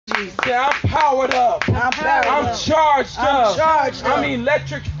Jesus. Say, I'm powered up. I'm charged up. I'm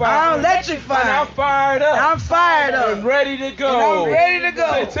electrified. I'm electrified. And I'm fired up. I'm fired up. And ready to go. And I'm ready to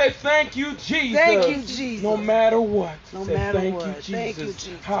go. Say thank you, Jesus. Thank you, Jesus. No matter what. No Say matter thank what. you, Jesus. Thank you,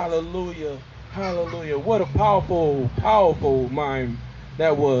 Jesus. Hallelujah. Hallelujah. What a powerful, powerful mind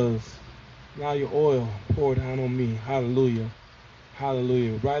that was. Now your oil pour down on me. Hallelujah.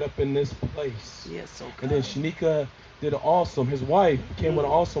 Hallelujah. Right up in this place. Yes, oh God. And then Shanika did his wife came with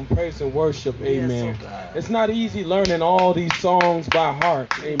an awesome praise and worship. Amen. Yes, oh God. It's not easy learning all these songs by heart.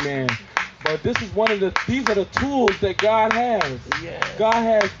 Amen. But this is these are the tools that God has. Yes. God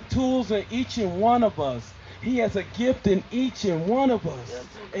has tools in each and one of us. He has a gift in each and one of us. Yes,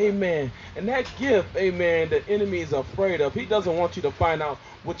 amen. And that gift, amen, the enemy is afraid of. He doesn't want you to find out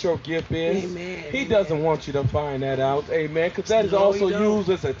what your gift is. Amen. He doesn't want you to find that out. Amen. Because that is also used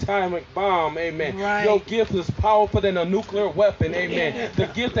as a atomic bomb. Amen. Right. Your gift is powerful than a nuclear weapon. Amen. The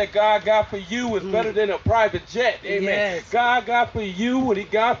gift that God got for you is better than a private jet. Amen. Yes. God got for you, what he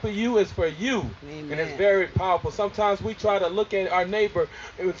got for you is for you. Amen. And it's very powerful. Sometimes we try to look at our neighbor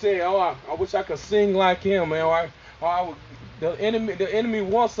and say, oh, I wish I could sing like him. Man. The enemy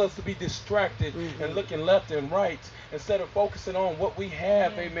wants us to be distracted and looking left and right instead of focusing on what we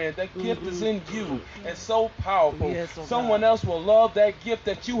have. Amen. That gift is in you. It's so powerful. Yes, oh Someone God. else will love that gift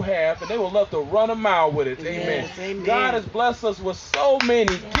that you have, and they will love to run a mile with it. Amen. Yes, amen. God has blessed us with so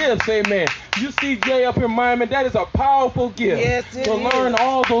many gifts. Amen. You see Jay up here, Miami, that is a powerful gift. Yes, it to is. learn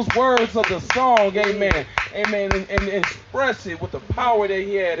all those words of the song. Amen. Amen. And express it with the power that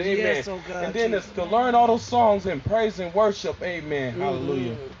he had. Amen. Yes, oh God, and then Jesus. it's to learn all those songs and praise and worship. Amen.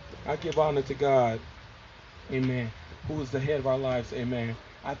 Hallelujah. I give honor to God. Amen. Who is the head of our lives. Amen.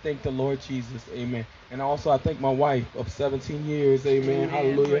 I thank the Lord Jesus. Amen. And also I thank my wife of 17 years. Amen.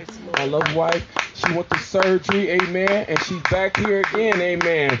 Hallelujah. My loved wife. She went through surgery. Amen. And she's back here again.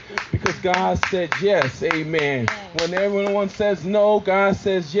 Amen. Because God said yes. Amen. When everyone says no, God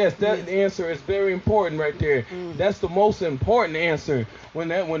says yes. That answer is very important right there. That's the most important answer. When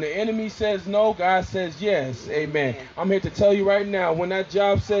the enemy says no, God says yes. Amen. I'm here to tell you right now, when that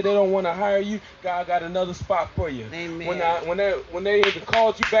job said they don't want to hire you, God got another spot for you. Amen. When they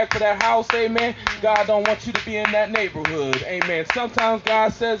called you back to that house, amen, God don't want you to be in that neighborhood. Amen. Sometimes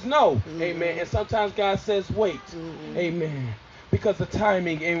God says no. Amen. And sometimes God says wait. Amen. Because the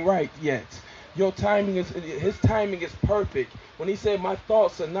timing ain't right yet. His timing is perfect. When he said, my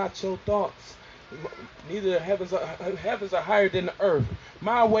thoughts are not your thoughts. Neither the heavens are higher than the earth.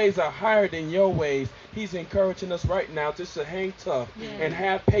 My ways are higher than your ways. He's encouraging us right now just to hang tough and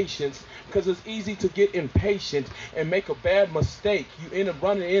have patience, because it's easy to get impatient and make a bad mistake. You end up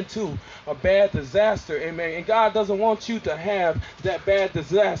running into a bad disaster. Amen. And God doesn't want you to have that bad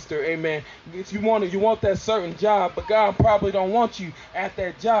disaster. Amen. You want that certain job, but God probably don't want you at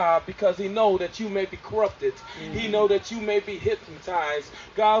that job because he know that you may be corrupted. He know that you may be hypnotized.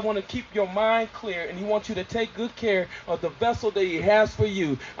 God want to keep your mind clear, and he wants you to take good care of the vessel that he has for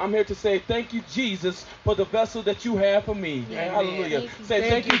you. I'm here to say thank you, Jesus, for the vessel that you have for me. Hallelujah. Say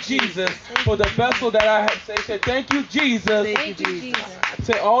thank you, Jesus, for the vessel that I have. Say thank you, Jesus. Thank you, Jesus.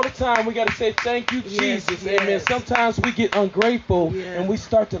 Say all the time we got to say thank you, Jesus. Amen. Sometimes we get ungrateful and we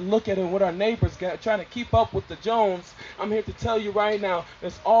start to look at it what our neighbors got, trying to keep up with the Jones. I'm here to tell you right now,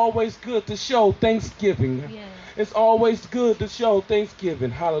 it's always good to show Thanksgiving. It's always good to show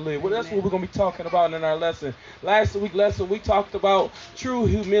Thanksgiving. Hallelujah. Well, that's what we're going to be talking about in our lesson. Last week's lesson, we talked about true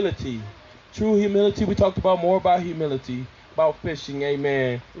humility. True humility. We talked about more about humility, about fishing.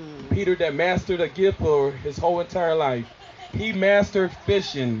 Amen. Peter that mastered a gift for his whole entire life. He mastered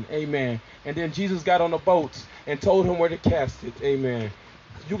fishing. Amen. And then Jesus got on the boat and told him where to cast it. Amen.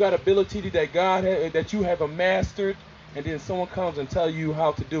 You got ability that God that you have mastered, and then someone comes and tell you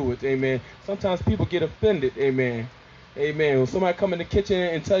how to do it. Amen. Sometimes people get offended. Amen. Amen. When somebody come in the kitchen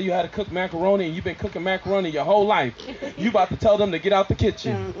and tell you how to cook macaroni, and you've been cooking macaroni your whole life, you about to tell them to get out the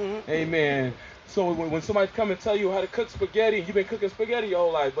kitchen. Amen. So when somebody come and tell you how to cook spaghetti, and you've been cooking spaghetti your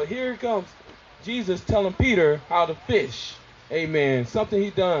whole life, but here comes Jesus telling Peter how to fish. Amen. Something he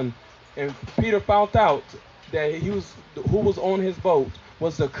done, and Peter found out that who was on his boat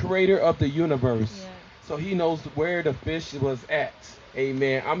was the creator of the universe. So he knows where the fish was at.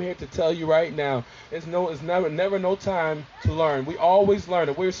 Amen. I'm here to tell you right now, it's never no time to learn. We always learn.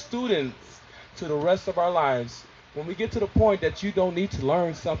 And we're students to the rest of our lives. When we get to the point that you don't need to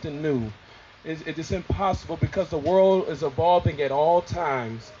learn something new, it is impossible, because the world is evolving at all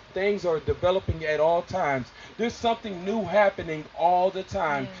times. Things are developing at all times. There's something new happening all the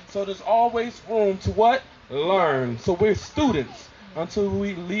time. So there's always room to what? Learn. So we're students until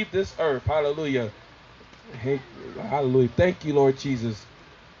we leave this earth. Hallelujah. Hey, hallelujah. Thank you, Lord Jesus.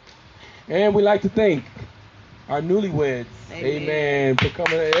 And we like to thank our newlyweds, Amen. for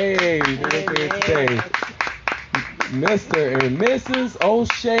coming. Hey, we're here today. Mr. and Mrs.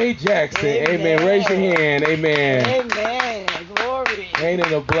 O'Shea Jackson. Amen. Raise your hand. Amen. Amen. Glory. Ain't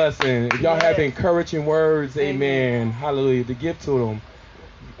it a blessing? If y'all have Yes. encouraging words, amen. Hallelujah. To give to them.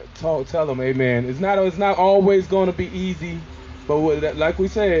 Tell them, amen. It's not always going to be easy, but like we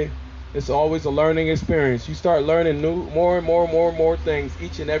said, it's always a learning experience. You start learning more and more things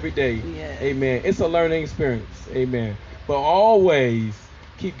each and every day. Yes. Amen. It's a learning experience. Amen. But always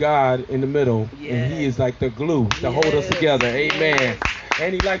keep God in the middle, and He Yes. is like the glue to hold us Yes. together. Amen. Yes.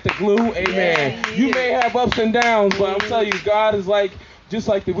 And He like the glue. Amen. Yes, He You is. may have ups and downs, but I'm telling you, God is like, just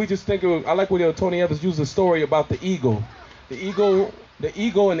like we just think of. I like when Tony Evans used a story about the eagle. The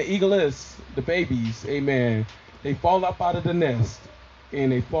eagle and the eagless, the babies. Amen. They fall up out of the nest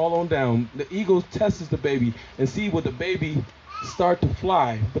and they fall on down. The eagle tests the baby and see what the baby start to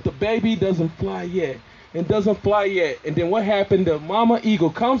fly, but the baby doesn't fly yet. And then what happened? The mama eagle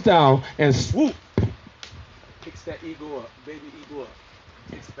comes down and swoop, picks that eagle up, baby eagle up,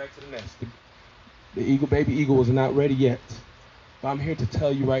 takes it back to the nest. The baby eagle was not ready yet. But I'm here to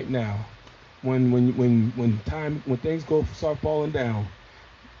tell you right now, when things start falling down,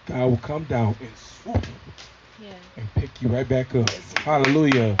 God will come down and swoop and pick you right back up.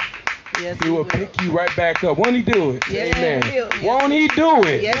 Hallelujah. Yes, He will pick you right back up. Won't He do it? Yes, Amen. He will. Yes. Won't He do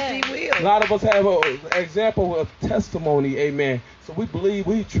it? Yes, He will. A lot of us have an example of testimony, amen. So we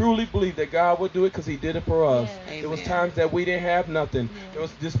truly believe that God will do it because He did it for us. Yeah. There was Amen. times that we didn't have nothing. Yeah. It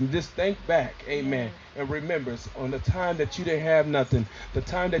was just think back, amen. And remember, on the time that you didn't have nothing, the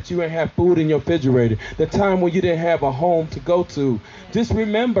time that you didn't have food in your refrigerator, the time when you didn't have a home to go to. Yeah. Just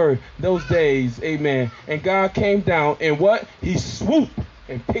remember those days, amen. And God came down and what? He swooped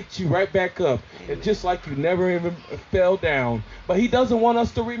and picked you right back up. And just like you never even fell down. But He doesn't want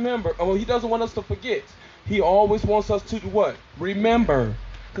us to remember. He doesn't want us to forget. He always wants us to do what? Remember.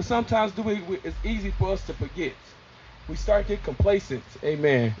 Because sometimes it's easy for us to forget. We start getting complacent,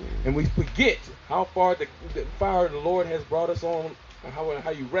 amen. And we forget how far the fire the Lord has brought us on, and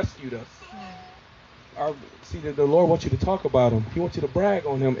how You rescued us. The Lord wants you to talk about Him. He wants you to brag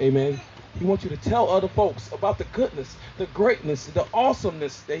on Him, amen. He wants you to tell other folks about the goodness, the greatness, the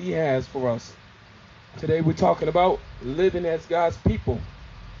awesomeness that He has for us. Today we're talking about living as God's people.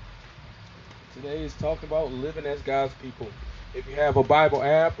 Today is talking about living as God's people. If you have a Bible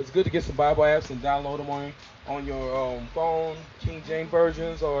app, it's good to get some Bible apps and download them on your phone, King James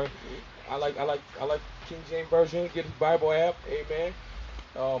versions, or I like King James version. Get a Bible app, amen.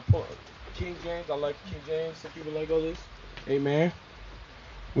 King James, I like King James. Some people like others, amen.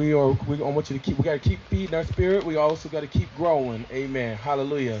 We want you to keep. We got to keep feeding our spirit. We also got to keep growing, amen.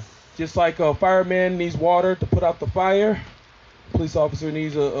 Hallelujah. Just like a fireman needs water to put out the fire, police officer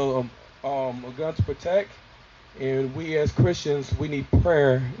needs a gun to protect. And we as Christians, we need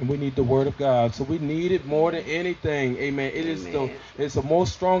prayer and we need the Word of God. So we need it more than anything. Amen. It's the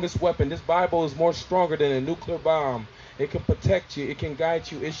most strongest weapon. This Bible is more stronger than a nuclear bomb. It can protect you. It can guide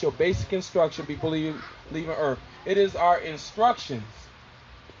you. It's your basic instruction before you leave earth. It is our instructions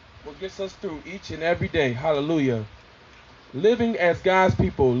what gets us through each and every day. Hallelujah. Living as God's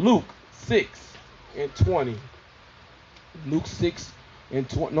people. Luke 6:20. Luke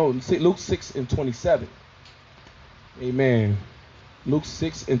 6:27. Amen. Luke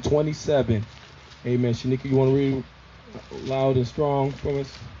 6:27. Amen. Shanika, you want to read loud and strong for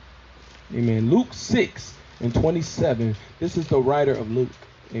us? Amen. Luke 6:27. This is the writer of Luke.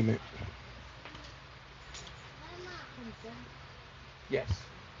 Amen. Yes.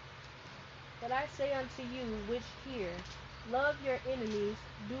 But I say unto you which hear, love your enemies,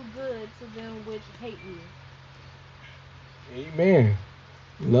 do good to them which hate you. Amen.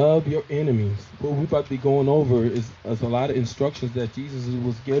 Love your enemies. What we're about to be going over is a lot of instructions that Jesus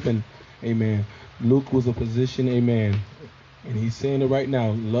was given. Amen. Luke was a physician. Amen. And he's saying it right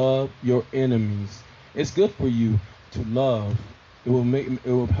now. Love your enemies. It's good for you to love. It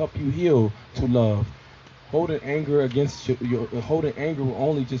will help you heal to love. Holding anger against holding anger will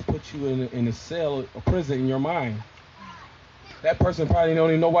only just put you in a cell, a prison in your mind. That person probably don't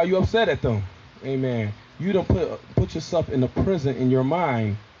even know why you're upset at them. Amen. You don't put yourself in a prison in your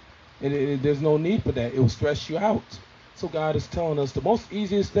mind, and there's no need for that. It will stress you out. So God is telling us the most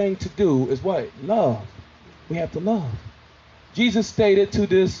easiest thing to do is what? Love. We have to love. Jesus stated to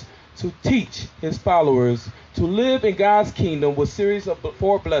teach His followers to live in God's kingdom with a series of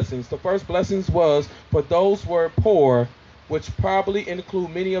 4 blessings. The first blessings was for those who were poor, which probably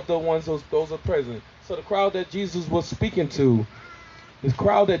include many of the ones those are present. So the crowd that Jesus was speaking to,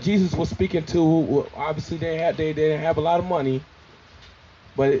 obviously they didn't have a lot of money,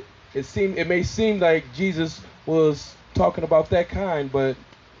 but It may seem like Jesus was talking about that kind, but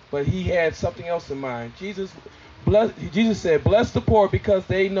he had something else in mind. Jesus said, "Bless the poor because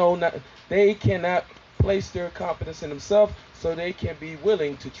they cannot place their confidence in themselves, so they can be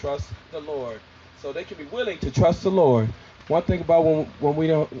willing to trust the Lord." So they can be willing to trust the Lord. One thing about when we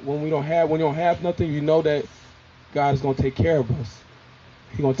don't have nothing, you know that God is going to take care of us.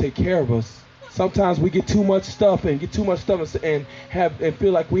 He's going to take care of us. Sometimes we get too much stuff and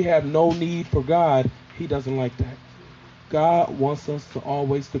feel like we have no need for God. He doesn't like that. God wants us to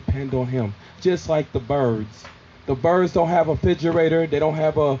always depend on Him, just like the birds. The birds don't have a refrigerator. They don't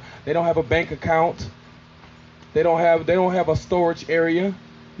have a bank account. They don't have a storage area.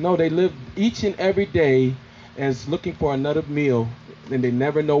 No, they live each and every day as looking for another meal, and they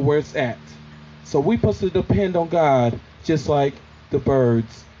never know where it's at. So we supposed to depend on God just like the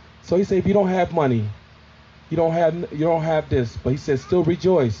birds. So He said, if you don't have money, you don't have this, but He said still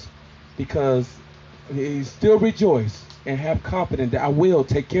rejoice, because He still rejoice and have confidence that I will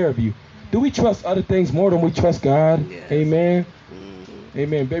take care of you. Do we trust other things more than we trust God? Yes. Amen.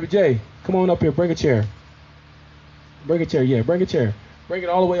 Amen. Baby J, come on up here. Bring a chair. Bring a chair. Yeah, bring a chair. Bring it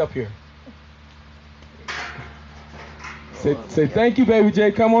all the way up here. Say thank you, Baby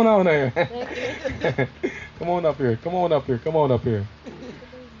J. Come on there. Come on up here. Come on up here. Come on up here.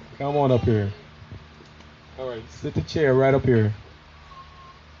 Come on up here. All right. Sit the chair right up here.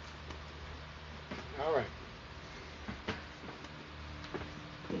 All right.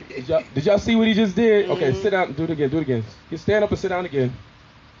 Did y'all see what he just did? Okay, sit down. Do it again. Do it again. You stand up and sit down again.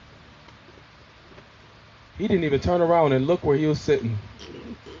 He didn't even turn around and look where he was sitting.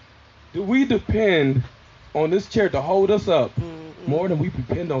 Do we depend on this chair to hold us up more than we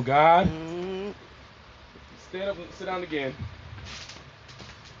depend on God? Stand up and sit down again.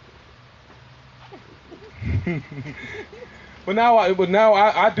 But now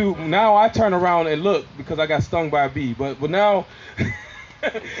I turn around and look because I got stung by a bee. But now,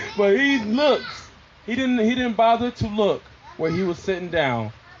 but he looks. He didn't bother to look where he was sitting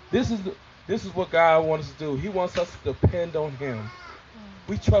down. This is what God wants us to do. He wants us to depend on Him.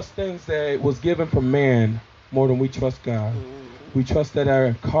 We trust things that was given from man more than we trust God. We trust that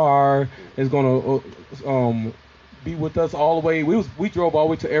our car is going to be with us all the way. We drove all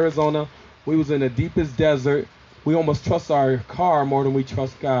the way to Arizona. We was in the deepest desert. We almost trust our car more than we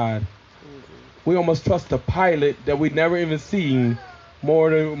trust God. We almost trust the pilot that we never even seen more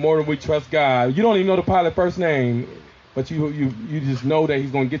than we trust God. You don't even know the pilot's first name, but you just know that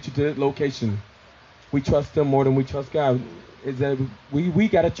he's going to get you to that location. We trust him more than we trust God. Is that we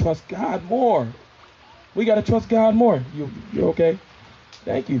got to trust God more. We got to trust God more. You okay?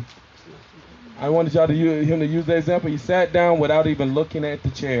 Thank you. I wanted him to use that example. He sat down without even looking at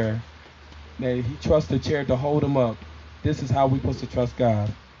the chair. He trusts the chair to hold him up. This is how we're supposed to trust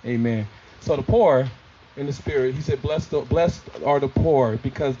God. Amen. So the poor in the spirit, he said, blessed are the poor,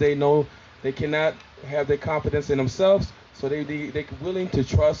 because they know they cannot have their confidence in themselves, so they're willing to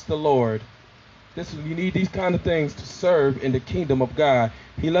trust the Lord. You need these kind of things to serve in the kingdom of God.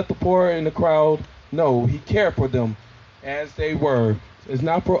 He let the poor in the crowd know He cared for them as they were. It's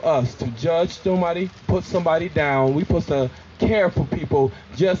not for us to judge somebody, put somebody down. We're supposed to care for people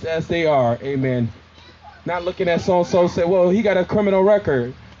just as they are. Amen. Not looking at so-and-so and say, well, he got a criminal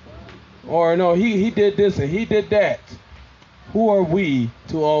record. Or no, he did this and he did that. Who are we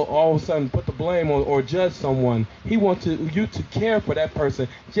to all of a sudden put the blame on or judge someone? He wants you to care for that person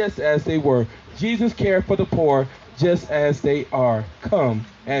just as they were. Jesus cared for the poor just as they are. Come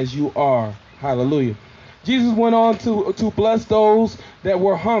as you are. Hallelujah. Jesus went on to bless those that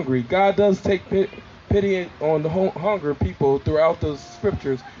were hungry. God does take pity on the hungry people throughout the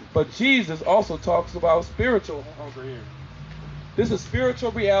scriptures, but Jesus also talks about spiritual hunger here. This is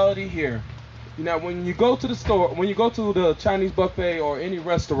spiritual reality here. Now, when you go to the store, when you go to the Chinese buffet or any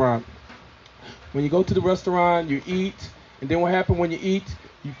restaurant, when you go to the restaurant, you eat, and then what happens when you eat?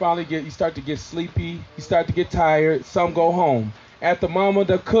 You start to get sleepy, you start to get tired, some go home. After mama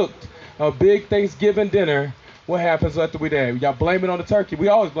that cooked a big Thanksgiving dinner, what happens after we there? Y'all blame it on the turkey. We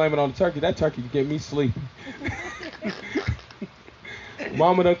always blame it on the turkey. That turkey can get me sleepy.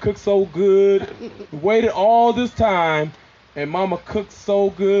 Mama done cooked so good. We waited all this time, and mama cooked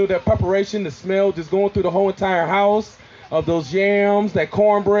so good. That preparation, the smell just going through the whole entire house of those yams, that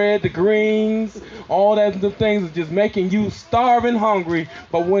cornbread, the greens, all that the things are just making you starving hungry.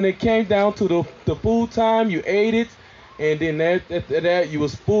 But when it came down to the food time, you ate it, and then after that you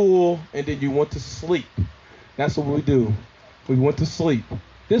was full, and then you went to sleep. That's what we do. We went to sleep.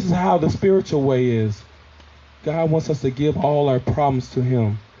 This is how the spiritual way is. God wants us to give all our problems to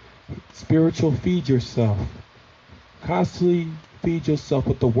Him. Spiritual, feed yourself. Constantly feed yourself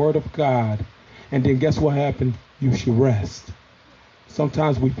with the Word of God. And then guess what happened? You should rest.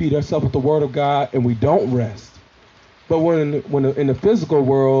 Sometimes we feed ourselves with the Word of God and we don't rest. But when in the physical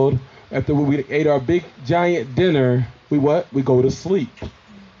world, after we ate our big giant dinner, we what? We go to sleep.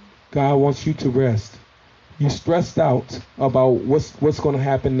 God wants you to rest. You stressed out about what's going to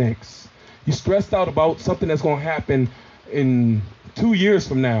happen next. You stressed out about something that's going to happen in 2 years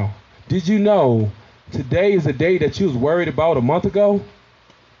from now. Did you know today is a day that you was worried about a month ago?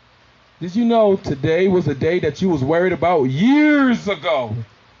 Did you know today was a day that you was worried about years ago?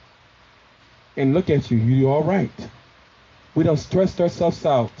 And look at you, you're all right. We done stressed ourselves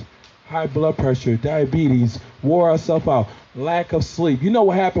out. High blood pressure, diabetes, wore ourselves out, lack of sleep. You know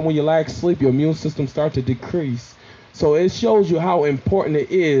what happened when you lack sleep? Your immune system starts to decrease. So it shows you how important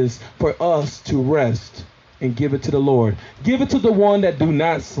it is for us to rest and give it to the Lord. Give it to the one that do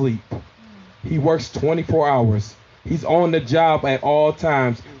not sleep. He works 24 hours. He's on the job at all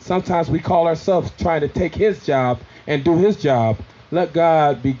times. Sometimes we call ourselves trying to take his job and do his job. Let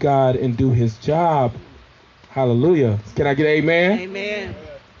God be God and do his job. Hallelujah. Can I get an amen? Amen.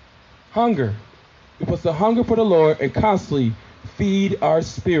 Hunger. We put the hunger for the Lord and constantly feed our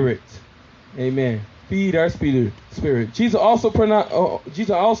spirit. Amen. Feed our spirit. Jesus also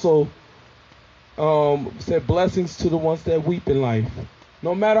said blessings to the ones that weep in life.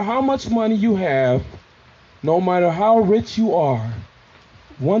 No matter how much money you have, no matter how rich you are,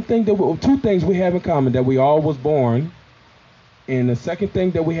 two things we have in common: that we all was born, and the second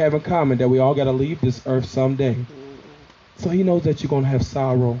thing that we have in common, that we all got to leave this earth someday. So he knows that you're going to have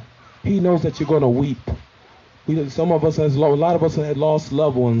sorrow. He knows that you're going to weep. A lot of us have lost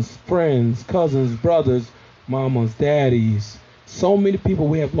loved ones, friends, cousins, brothers, mamas, daddies. So many people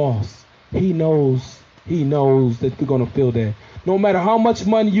we have lost. He knows that we're going to feel that. No matter how much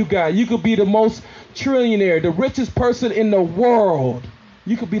money you got, you could be the most trillionaire, the richest person in the world.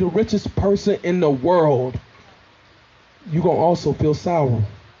 You could be the richest person in the world. You're going to also feel sorrow.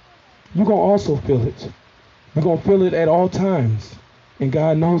 You're going to also feel it. You're going to feel it at all times. And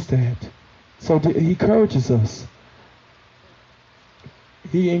God knows that. So he encourages us.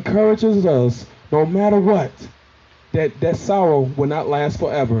 He encourages us, no matter what, that sorrow will not last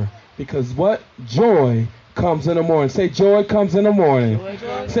forever. Because what? Joy comes in the morning. Say, joy comes in the morning.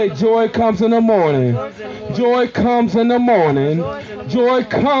 Say, joy comes in the morning. Joy comes in the morning. Joy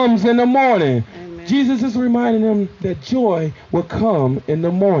comes in the morning. Jesus is reminding them that joy will come in the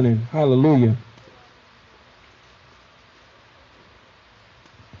morning. Hallelujah.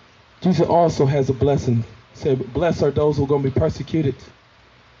 Jesus also has a blessing. Said, blessed are those who are going to be persecuted.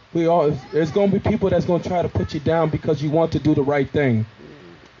 There's going to be people that's going to try to put you down because you want to do the right thing.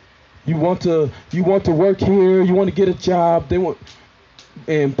 You want to work here. You want to get a job.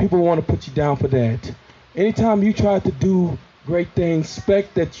 And people want to put you down for that. Anytime you try to do great things,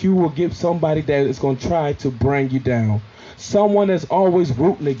 expect that you will get somebody that is going to try to bring you down. Someone that's always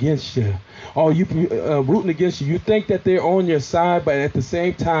rooting against you. Or you rooting against you. You think that they're on your side, but at the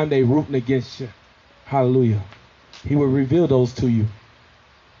same time, they're rooting against you. Hallelujah. He will reveal those to you.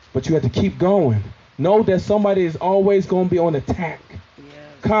 But you have to keep going. Know that somebody is always going to be on attack. Yes.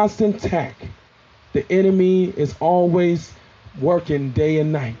 Constant attack. The enemy is always working day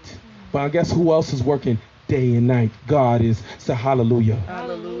and night. But I guess who else is working day and night? God is. So hallelujah.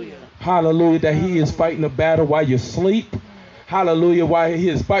 Hallelujah. Hallelujah, that he is fighting a battle while you sleep. Hallelujah, while he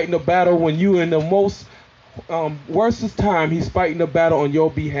is fighting a battle when you're in the most worstest time, he's fighting a battle on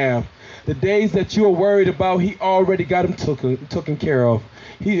your behalf. The days that you're worried about, he already got them taken care of.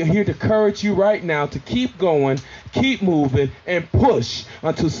 He's here to encourage you right now to keep going, keep moving, and push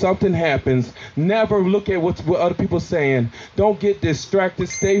until something happens. Never look at what other people are saying. Don't get distracted.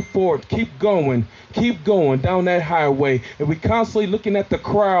 Stay forward. Keep going down that highway. And we constantly looking at the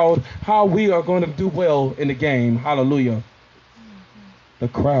crowd, how we are going to do well in the game. Hallelujah. The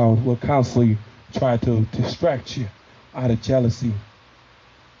crowd will constantly try to distract you out of jealousy.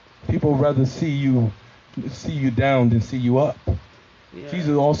 People rather see you down than see you up. Yeah.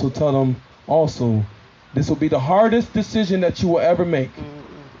 Jesus also told them, this will be the hardest decision that you will ever make.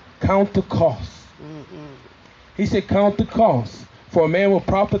 Count the cost. He said, count the cost. For a man will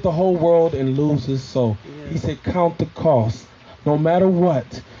profit the whole world and lose his soul. Yeah. He said, count the cost. No matter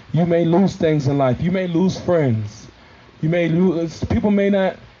what, you may lose things in life. You may lose friends. You may lose, people may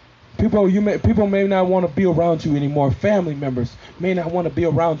not want to be around you anymore. Family members may not want to be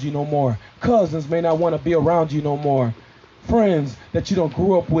around you no more. Cousins may not want to be around you no more. Friends that you don't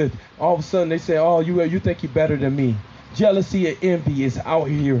grew up with, all of a sudden they say, oh, you think you're better than me. Jealousy and envy is out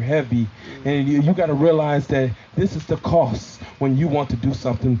here heavy. And you got to realize that this is the cost when you want to do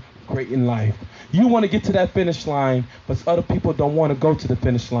something great in life. You want to get to that finish line, but other people don't want to go to the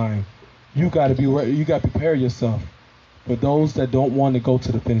finish line. You got to be ready. You got to prepare yourself for those that don't want to go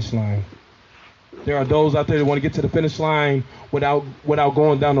to the finish line. There are those out there that want to get to the finish line without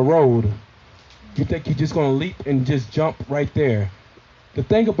going down the road. You think you're just going to leap and just jump right there. The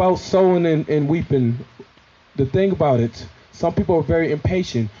thing about sowing and weeping, the thing about it, some people are very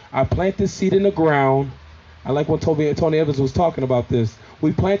impatient. I plant this seed in the ground. I like when Tony Evans was talking about this.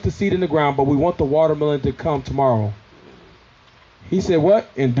 We plant the seed in the ground, but we want the watermelon to come tomorrow. He said, what?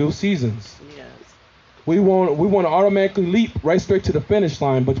 In due seasons. Yes. We want to automatically leap right straight to the finish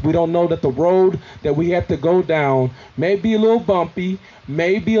line, but we don't know that the road that we have to go down may be a little bumpy,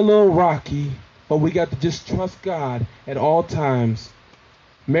 may be a little rocky, but we got to just trust God at all times.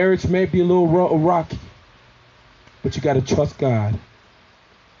 Marriage may be a little rocky, but you got to trust God.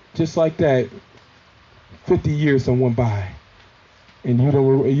 Just like that, 50 years done went by, and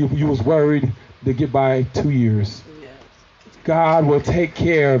you was worried to get by 2 years. God will take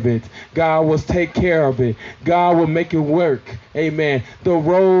care of it. God will take care of it. God will make it work. Amen. The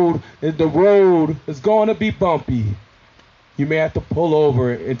road is going to be bumpy. You may have to pull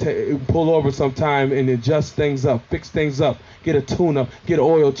over sometime and adjust things up, fix things up, get a tune-up, get an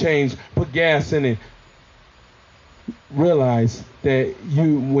oil change, put gas in it. Realize that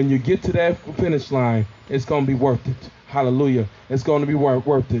when you get to that finish line, it's going to be worth it. Hallelujah. It's going to be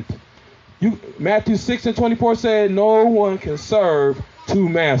worth it. Matthew 6:24 said, no one can serve two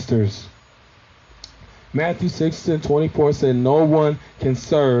masters. Matthew 6:24 said, no one can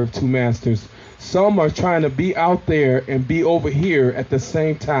serve two masters. Some are trying to be out there and be over here at the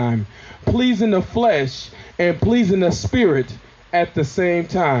same time, pleasing the flesh and pleasing the spirit at the same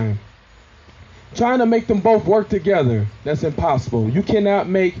time. Trying to make them both work together, that's impossible. You cannot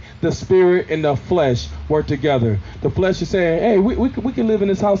make the spirit and the flesh work together. The flesh is saying, hey, we can live in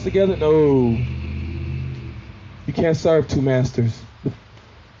this house together. No. You can't serve two masters.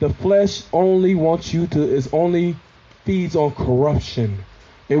 The flesh only feeds on corruption.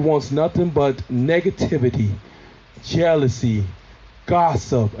 It wants nothing but negativity, jealousy,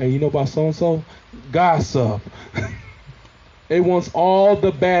 gossip. Hey, you know about so-and-so? Gossip. It wants all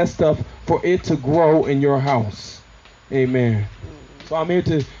the bad stuff for it to grow in your house. Amen. So I'm here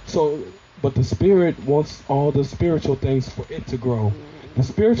but the spirit wants all the spiritual things for it to grow. The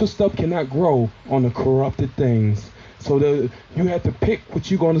spiritual stuff cannot grow on the corrupted things. So you have to pick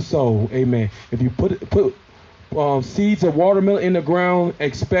what you're going to sow. Amen. If you put seeds of watermelon in the ground,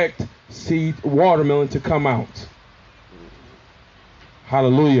 expect watermelon to come out.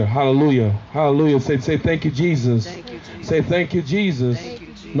 Hallelujah, hallelujah, hallelujah. Say thank you, Jesus. Thank you, Jesus. Say thank you, Jesus. Thank you,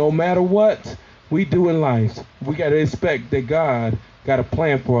 Jesus. No matter what we do in life, we got to expect that God got a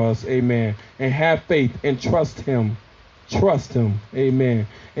plan for us. Amen. And have faith and trust Him. Trust Him. Amen.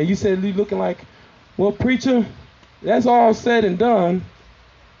 And you said you're looking like, well, preacher, that's all said and done,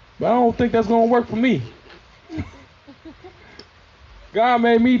 but I don't think that's going to work for me. God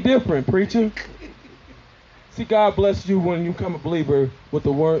made me different, preacher. See, God bless you when you become a believer with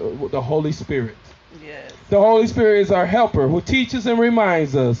the Holy Spirit. Yes. The Holy Spirit is our helper who teaches and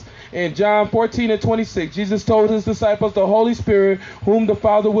reminds us. In John 14:26, Jesus told his disciples, the Holy Spirit, whom the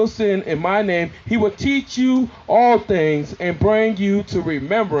Father will send in my name, he will teach you all things and bring you to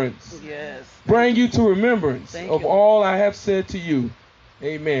remembrance. Yes. Bring you to remembrance of all I have said to you.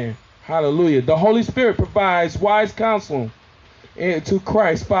 Amen. Hallelujah. The Holy Spirit provides wise counsel to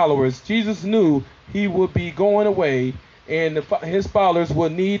Christ's followers. Jesus knew he would be going away, and his followers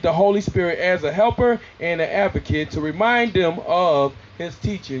would need the Holy Spirit as a helper and an advocate to remind them of his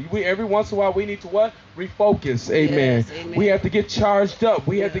teaching. Every once in a while we need to what? Refocus. Amen. Yes, amen. We have to get charged up.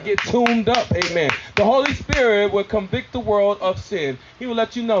 We have to get tuned up. Amen. The Holy Spirit will convict the world of sin. He will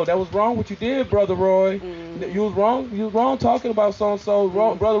let you know that was wrong what you did, Brother Roy. Mm-hmm. You was wrong. You was wrong talking about so-and-so.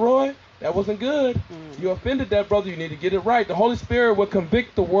 Brother Roy. That wasn't good. You offended that brother. You need to get it right. The Holy Spirit will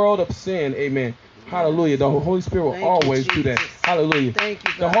convict the world of sin. Amen. Hallelujah. The Holy Spirit will always do that. Hallelujah. Thank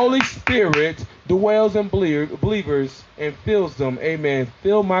you, the God. Holy Spirit dwells in believers and fills them. Amen.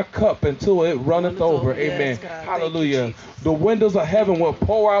 Fill my cup until it runneth over. Yes, Amen. God. Hallelujah. Thank you, Jesus. The windows of heaven will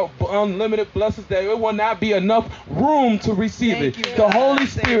pour out unlimited blessings that it will not be enough room to receive Thank it. you, The God. Holy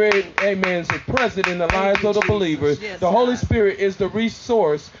Thank Spirit, you. amen, is present in the Thank lives you, of the Jesus. believers. Yes, the Holy God. Spirit is the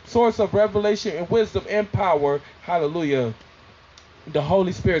source of revelation and wisdom and power. Hallelujah. The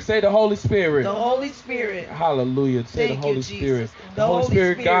Holy Spirit. Say the Holy Spirit. The Holy Spirit. Hallelujah. Say Thank the Holy you, Spirit. Jesus. The Holy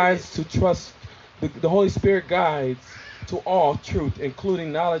Spirit guides to trust. The Holy Spirit guides to all truth,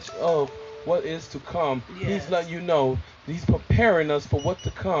 including knowledge of what is to come. Yes. He's letting you know He's preparing us for what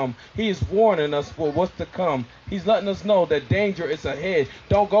to come. He is warning us for what's to come. He's letting us know that danger is ahead.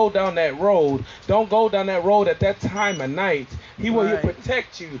 Don't go down that road. Don't go down that road at that time of night. He will Right.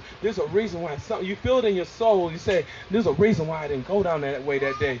 protect you. There's a reason why. You feel it in your soul. You say, there's a reason why I didn't go down that way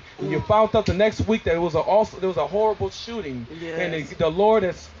that day. And you found out the next week that there was a horrible shooting. Yes. And the Lord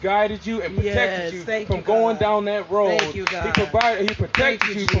has guided you and protected Yes. you Thank from you, going God. down that road. Thank you, God. He protected Thank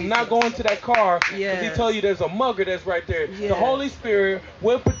you, you from not Jesus. going to that car. Because he Yes. told you there's a mugger that's right there. Yes. The Holy Spirit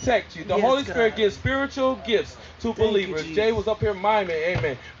will protect you. The Yes, Holy Spirit God. gives spiritual gifts to Thank you, believers. Jesus. Jay was up here miming,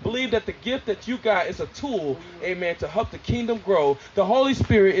 amen. Believe that the gift that you got is a tool, amen, to help the kingdom grow. The Holy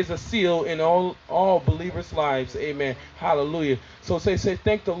Spirit is a seal in all believers' lives, amen. Hallelujah. So say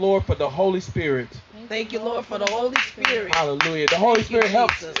thank the Lord for the Holy Spirit. Thank you, Lord, for the Holy Spirit. Hallelujah. The Holy Thank you, Spirit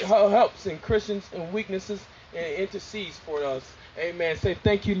helps Jesus. helps in Christians and weaknesses and intercedes for us. Amen. Say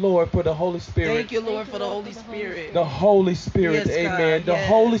thank you, Lord, for the Holy Spirit. Thank you, Lord, for the Holy Spirit. The Holy Spirit, Yes, God, amen. The yes.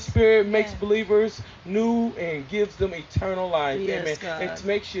 Holy Spirit makes Yes. believers new and gives them eternal life, Yes, amen. God. It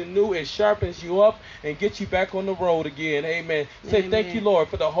makes you new, it sharpens you up, and gets you back on the road again, amen. Say Amen. thank you, Lord,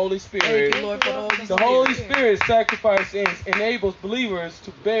 for the Holy Spirit. Thank you, Lord, for the Holy The Spirit. Holy Spirit sacrifices and enables believers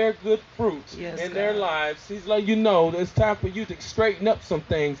to bear good fruit Yes, in their God. lives. He's letting you know that it's time for you to straighten up some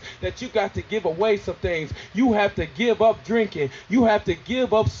things, that you got to give away some things. You have to give up drinking. You have to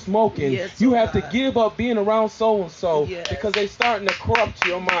give up smoking. Yes, You oh have to God. give up being around so-and-so Yes. because they're starting to corrupt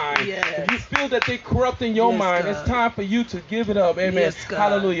your mind. Yes. If you feel that they're corrupting your Yes, mind, God. it's time for you to give it up. Amen. Yes, God.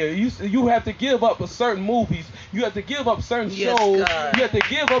 Hallelujah. You have to give up certain movies. You have to give up certain Yes, shows. God. You have to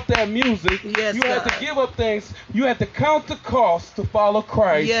give up that music. Yes, you have God. to give up things. You have to count the cost to follow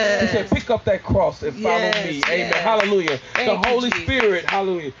Christ. Yes. He said, pick up that cross and follow Yes, me. Amen. yes. Hallelujah. Thank the you, Holy Jesus. Spirit,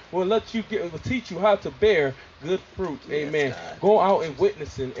 hallelujah, will teach you how to bear good fruit. Yes, Amen. God. Go out and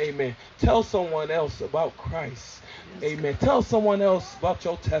witnessing. Amen. Tell someone else about Christ. Yes, Amen. God. Tell someone else about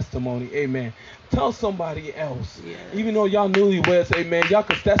your testimony. Amen. Tell somebody else. Yes. Even though y'all newlyweds, amen,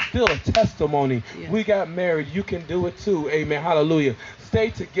 that's still a testimony. Yes. We got married. You can do it too. Amen. Hallelujah. Stay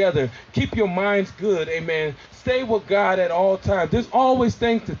together. Keep your minds good. Amen. Stay with God at all times. There's always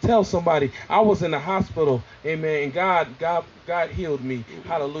things to tell somebody. I was in the hospital. Amen. And God healed me.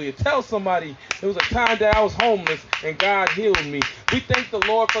 Hallelujah. Tell somebody there was a time that I was homeless and God healed me. We thank the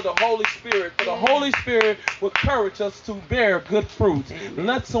Lord for the Holy Spirit. For the Holy Spirit will encourage us to bear good fruit. Amen.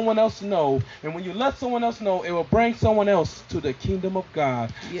 Let someone else know. And when you let someone else know, it will bring someone else to the kingdom of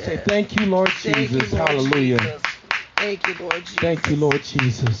God. Yes. Say thank you, Lord Thank Jesus. you, Lord Hallelujah. Jesus. Thank you, Lord Jesus. Thank you, Lord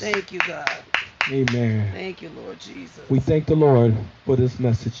Jesus. Thank you, God. Amen. Thank you, Lord Jesus. We thank the Lord for this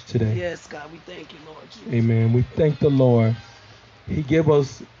message today. Yes, God, we thank you, Lord Jesus. Amen. We thank the Lord. He gave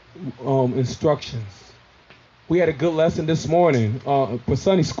us instructions. We had a good lesson this morning for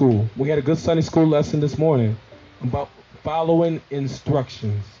Sunday school. We had a good Sunday school lesson this morning about following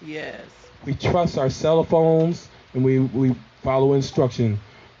instructions. Yes. We trust our cell phones and we follow instruction.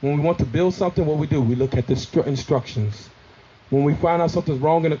 When we want to build something, what we do? We look at the instructions. When we find out something's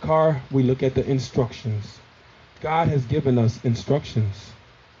wrong in the car, we look at the instructions. God has given us instructions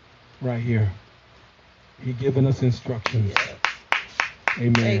right here. He's given us instructions. Yes.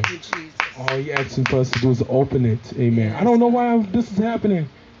 Amen. Thank you, Jesus. All He asking for us to do is open it. Amen. Yes. I don't know why this is happening.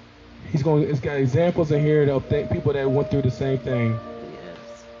 It's got examples in here of people that went through the same thing.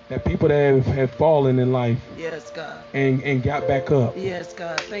 Yes. That people that have fallen in life Yes, God. and got back up. Yes,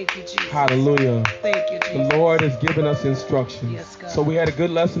 God. Thank you, Jesus. Hallelujah. Thank you, Jesus. The Lord has given us instructions. Yes, God. So we had a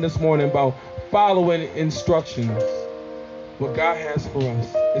good lesson this morning about following instructions. What God has for us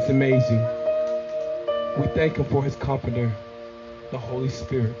is amazing. We thank Him for His comforter, the Holy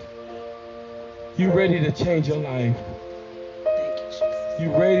Spirit. You ready to change your life? Thank you, Jesus.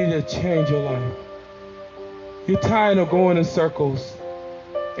 You ready to change your life? You're tired of going in circles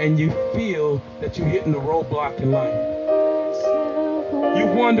and you feel that you're hitting the roadblock in life.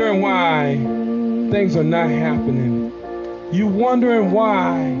 You're wondering why things are not happening. You're wondering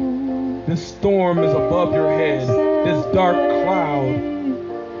why this storm is above your head, this dark cloud.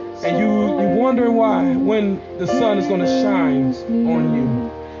 And you're wondering why when the sun is going to shine on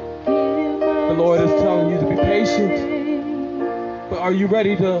you. The Lord is telling you to be patient. But are you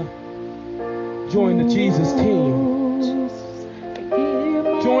ready to join the Jesus team?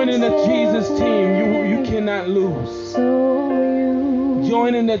 Joining the Jesus team, you cannot lose.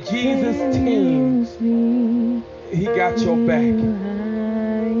 Joining the Jesus team, He got your back.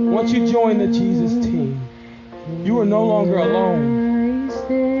 Once you join the Jesus team, you are no longer alone.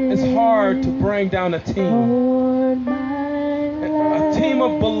 It's hard to bring down a team. A team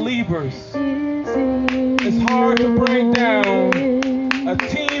of believers. It's hard to bring down a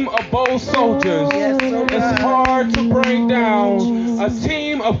team of called bold soldiers. Yes, oh It's God. hard to bring down a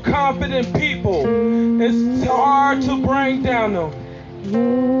team of confident people. It's hard to bring down them.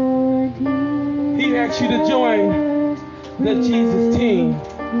 He asks you to join the Jesus team.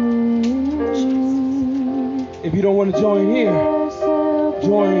 If you don't want to join here,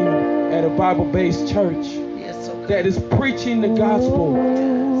 join at a Bible-based church Yes, oh God. that is preaching the gospel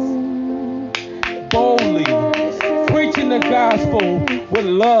boldly, preaching the gospel with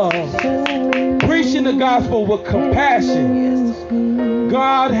love, preaching the gospel with compassion. Yes, oh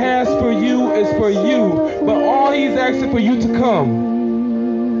God has for you is for you, but all He's asking for you to come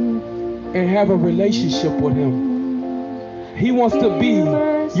and have a relationship with Him. He wants to be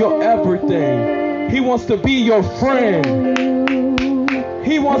your everything. He wants to be your friend.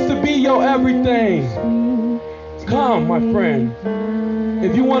 He wants to be your everything. Come, my friend.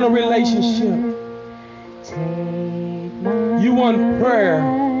 If you want a relationship, you want prayer,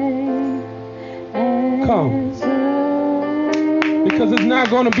 come. Because it's not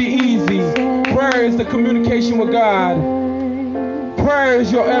going to be easy. Prayer is the communication with God. Prayer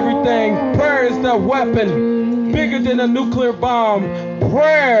is your everything. Prayer is the weapon bigger than a nuclear bomb.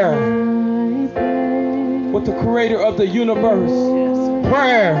 Prayer with the creator of the universe.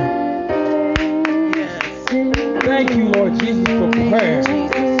 Prayer. Yes. Thank you, Lord Jesus, for prayer.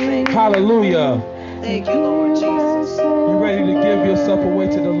 Jesus, thank you. Hallelujah. Thank you, Lord Jesus. You ready to give yourself away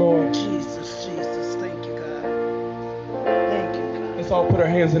to the Lord? Jesus, Jesus, thank you, God. Thank you, God. Let's all put our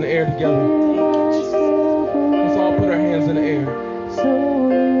hands in the air together. Thank you, Jesus. Let's all put our hands in the air.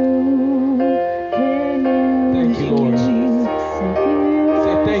 Thank you, Lord. Say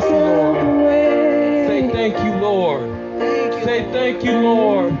thank you, Lord. Say thank you, Lord. Thank you. Say thank you,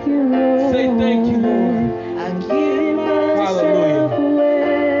 Lord. Say thank you, Lord. I give Hallelujah.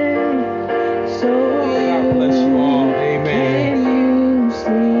 God bless you all. Amen.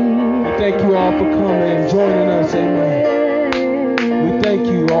 We thank you all for coming and joining us. Amen. We thank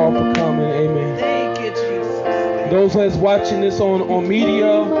you all for coming. Amen. Thank you, Jesus. Those that's watching this on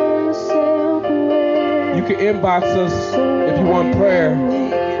media, you can inbox us if you want prayer.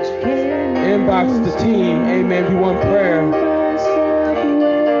 Thank you, Jesus. Inbox the team. Amen. If you want prayer.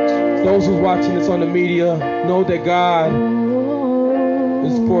 Those who's watching this on the media, know that God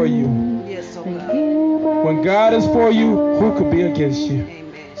is for you. Yes, oh God. When God is for you, who could be against you?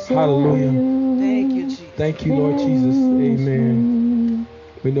 Amen. Hallelujah. Thank you, Jesus. Thank you, Lord Jesus. Amen.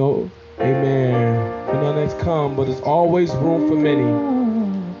 We know, amen. We know that's come, but there's always room for many.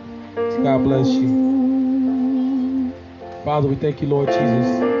 God bless you. Father, we thank you, Lord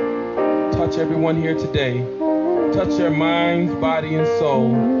Jesus. Touch everyone here today. Touch their minds, body, and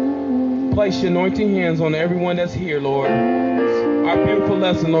soul. Place your anointing hands on everyone that's here, Lord. Our beautiful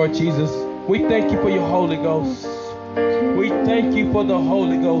lesson, Lord Jesus. We thank you for your Holy Ghost. We thank you for the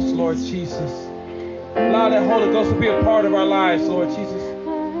Holy Ghost, Lord Jesus. Allow that Holy Ghost to be a part of our lives, Lord Jesus.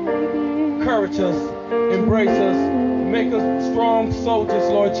 Encourage us, embrace us, make us strong soldiers,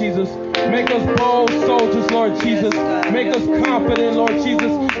 Lord Jesus. Make us bold soldiers, Lord Jesus. Make us confident, Lord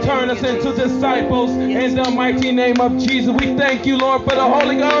Jesus. Turn us into disciples in the mighty name of Jesus. We thank you, Lord, for the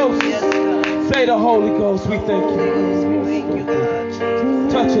Holy Ghost. Yes, God. Say the Holy Ghost. We thank Holy you. Ghost, we thank you, God.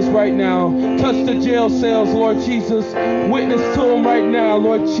 Jesus. Touch us right now. Touch the jail cells, Lord Jesus. Witness to them right now,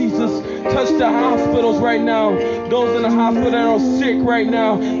 Lord Jesus. Touch the hospitals right now. Those in the hospital that are sick right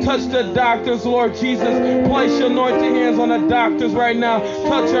now. Touch the doctors, Lord Jesus. Place your anointing hands on the doctors right now.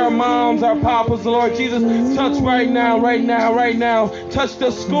 Touch our moms, our papas, Lord Jesus. Touch right now, right now, right now. Touch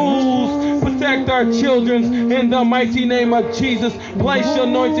the schools. Protect our children in the mighty name of Jesus. Place your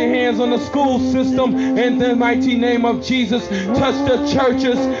anointing hands on the school system in the mighty name of Jesus. Touch the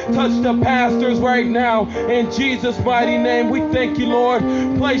churches. Touch the pastors right now in Jesus' mighty name. We thank you, Lord.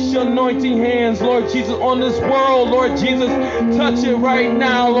 Place your anointing hands, Lord Jesus, on this world, Lord Jesus. Touch it right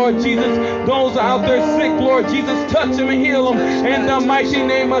now, Lord Jesus. Those out there sick, Lord Jesus, touch them and heal them in the mighty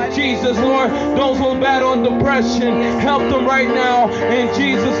name of Jesus, Lord. Those who battle depression, help them right now in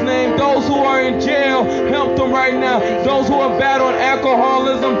Jesus' name. Those who are in jail, help them right now. Those who are battling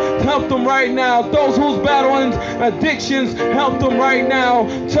alcoholism, help them right now. Those who's battling addictions, help them right now.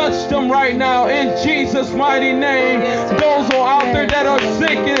 Touch them right now in Jesus' mighty name. Those who are out there that are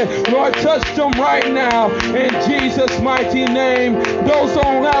sick, Lord, touch them right now in Jesus' mighty name. Those who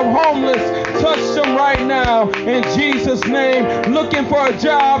are homeless, touch them right now in Jesus' name. Looking for a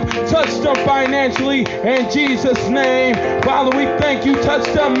job, touch them financially in Jesus' name. Father, we thank you. Touch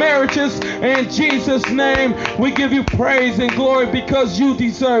their marriages in Jesus' name. We give you praise and glory because you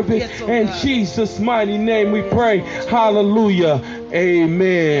deserve it. In Jesus' mighty name we pray. Hallelujah.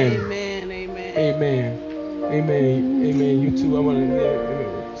 Amen. Amen, amen. Amen. Amen. Amen. You too. I want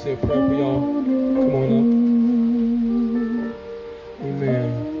to say a prayer for y'all. Come on up. Amen.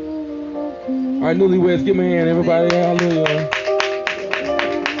 All right, newlyweds, give me a hand, everybody. Hallelujah.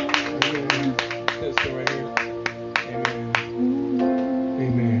 Amen. This one right here. Amen.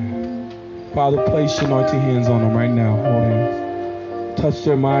 Amen. Father, place your anointing hands on them right now. Hold hands. Touch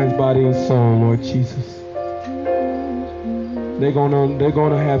their minds, body, and soul, Lord Jesus. They're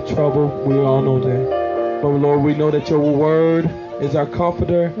gonna have trouble. We all know that. But Lord, we know that your word is our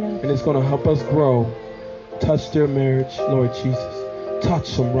comforter and it's gonna help us grow. Touch their marriage, Lord Jesus.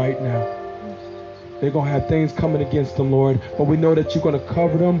 Touch them right now. They're gonna have things coming against them, Lord. But we know that you're gonna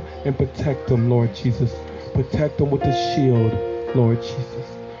cover them and protect them, Lord Jesus. Protect them with the shield, Lord Jesus.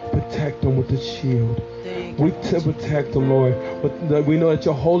 Protect them with the shield. We protect them, Lord. But we know that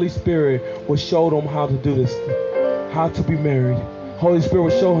your Holy Spirit will show them how to do this, how to be married. Holy Spirit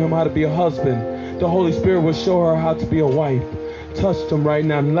will show him how to be a husband. The Holy Spirit will show her how to be a wife. Touch them right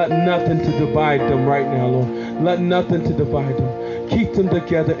now. Let nothing to divide them right now, Lord. Let nothing to divide them. Keep them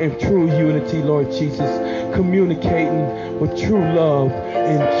together in true unity, Lord Jesus. Communicating with true love.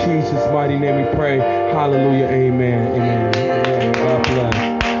 In Jesus' mighty name we pray. Hallelujah. Amen. Amen. Amen. God bless.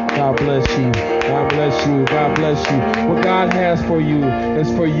 God bless you. God bless you. God bless you. What God has for you is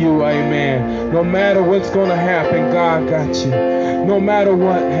for you. Amen. No matter what's going to happen, God got you. No matter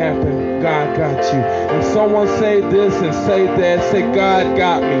what happened, God got you. If someone say this and say that, say God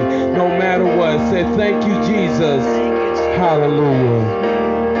got me. No matter what, say thank you, Jesus. Hallelujah.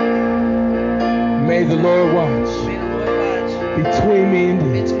 May the Lord watch between me and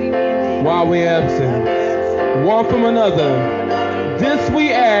thee while we absent one from another. This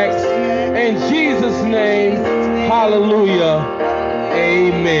we ask in Jesus' name. Hallelujah.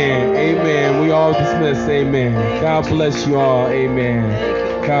 Amen. Amen. We all dismiss. Amen. God bless you all. Amen.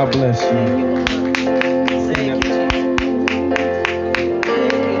 God bless you.